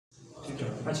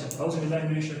My dear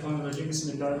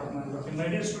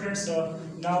students,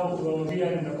 now we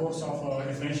are in the course of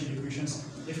differential equations.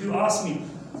 If you ask me,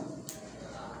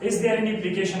 is there any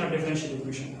application of differential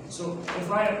equation? So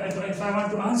if I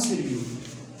want to answer you,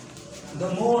 the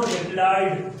more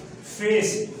applied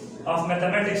phase of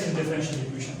mathematics in differential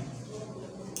equation.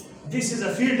 This is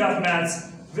a field of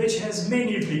maths which has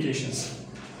many applications.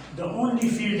 The only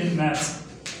field in maths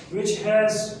which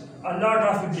has a lot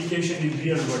of application in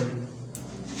real world.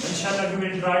 Inshallah, we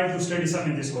will try to study some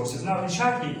in these courses. Now,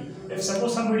 shortly, if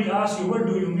suppose somebody asks you, what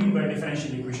do you mean by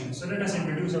differential equation? So let us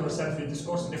introduce ourselves in this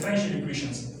course, differential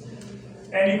equations.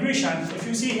 An equation, if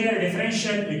you see here,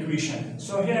 differential equation.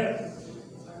 So here,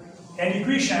 an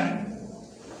equation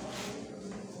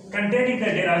containing the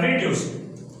derivatives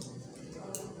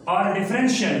or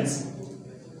differentials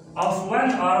of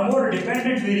one or more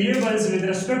dependent variables with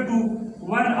respect to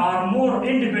one or more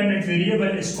independent variable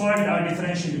is called a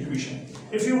differential equation.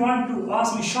 If you want to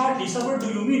ask me shortly, so what do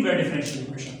you mean by differential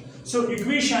equation? So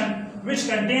equation which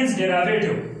contains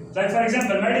derivative. Like for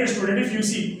example, my dear student, if you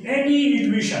see any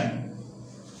equation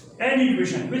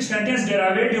which contains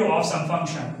derivative of some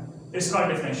function is called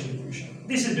differential equation.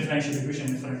 This is differential equation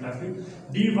in front of you.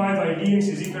 dy by dx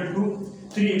is equal to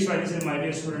 3xy. This is my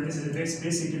dear student, this is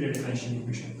basically a differential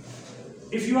equation.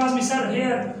 If you ask me, sir,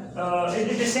 here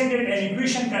it is said that an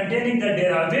equation containing the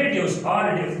derivatives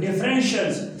or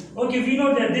differentials. Okay, we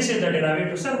know that this is the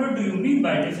derivative. Sir, what do you mean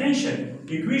by differential?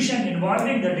 Equation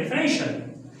involving the differential.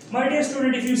 My dear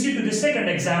student, if you see to the second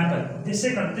example, this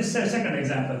second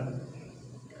example.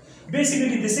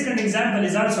 Basically, the second example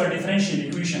is also a differential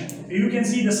equation. You can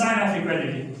see the sign of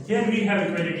equality. Here we have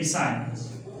equality sign.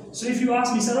 So if you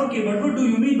ask me, sir, okay, but what do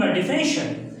you mean by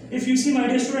differential? If you see, my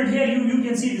dear student, here you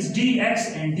can see this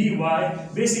dx and dy.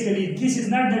 Basically, this is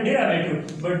not the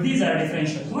derivative, but these are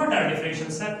differential. What are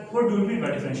differentials, sir? What do you mean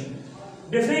by differential?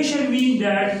 Differential means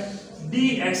that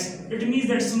dx, it means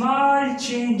that small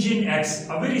change in x,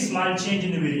 a very small change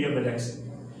in the variable x.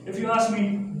 If you ask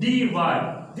me dy,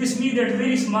 this means that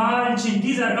very small change.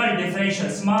 These are called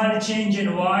differentials. Small change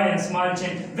in y and small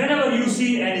change. Whenever you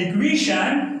see an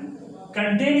equation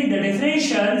containing the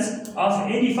differentials of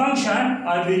any function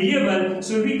or variable,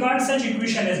 so we call such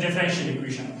equation as differential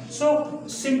equation. So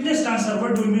simplest answer,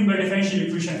 what do we mean by differential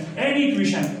equation? Any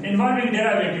equation involving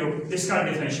derivative is called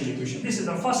differential equation. This is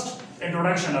the first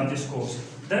introduction of this course.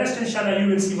 The rest, inshallah, you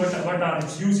will see what are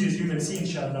its uses. You will see,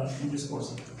 inshallah, in this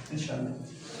course, inshallah.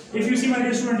 If you see, my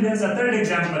dear student, there is a third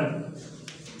example.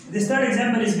 This third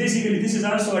example is basically, this is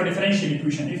also a differential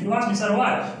equation. If you ask me, sir,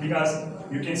 why? Because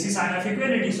you can see sign of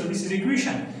equality, so this is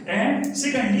equation. And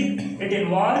secondly, it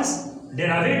involves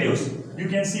derivatives. You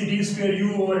can see d square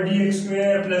u over dx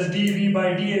square plus dv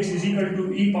by dx is equal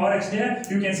to e power x there.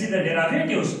 You can see the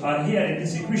derivatives are here in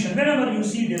this equation. Whenever you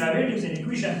see derivatives in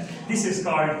equation, this is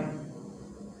called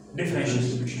differential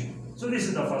equation. So this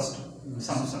is the first,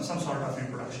 some sort of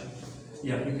introduction.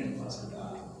 Yeah, you can pass it.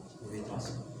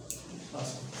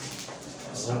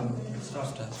 Stop.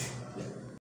 Yeah.